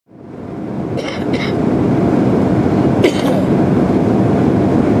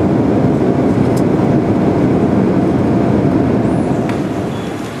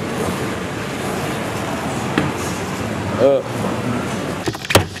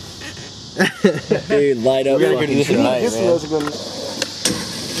Dude, light up. We're gonna get into tonight, man.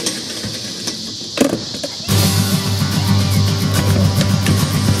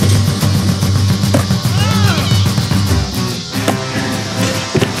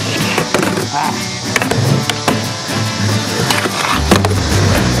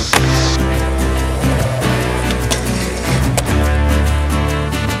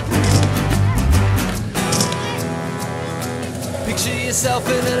 Picture yourself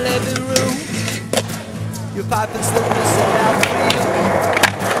in a living room. Your pipe and slipper set out for you.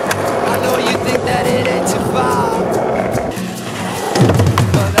 I know you think that it ain't too far,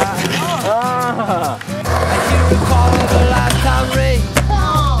 but I hear a call of a lifetime ring.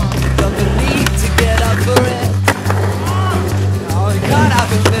 Felt the need to get up for it. Oh, you cut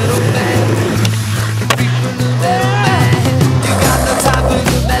out the middleman. You creep from the middleman. You got no time for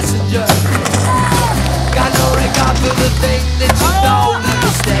the messenger. Got no regard for the thing that you don't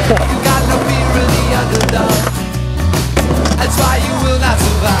understand. You got no fear of the underdog. That's why you will not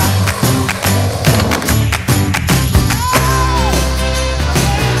survive.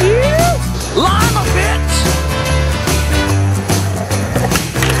 Lima, bitch!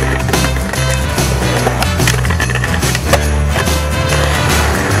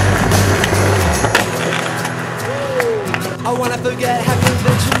 I wanna forget how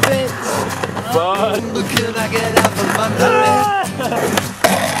convention fits. But can I get out from under it?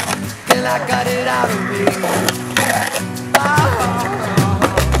 Can I cut it out of me? Oh.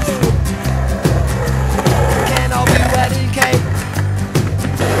 Can't all be wedding cake.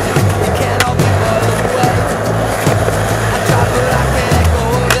 It can't all be blown away. I try but I can't let go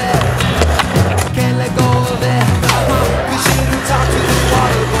of it. Can't let go of it. We shouldn't talk to the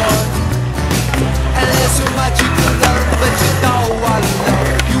water boy. And there's so much you can learn, but you don't wanna know.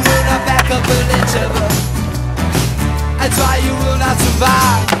 You will not back up an inch of it. That's why you will not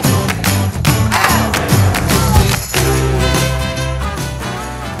survive.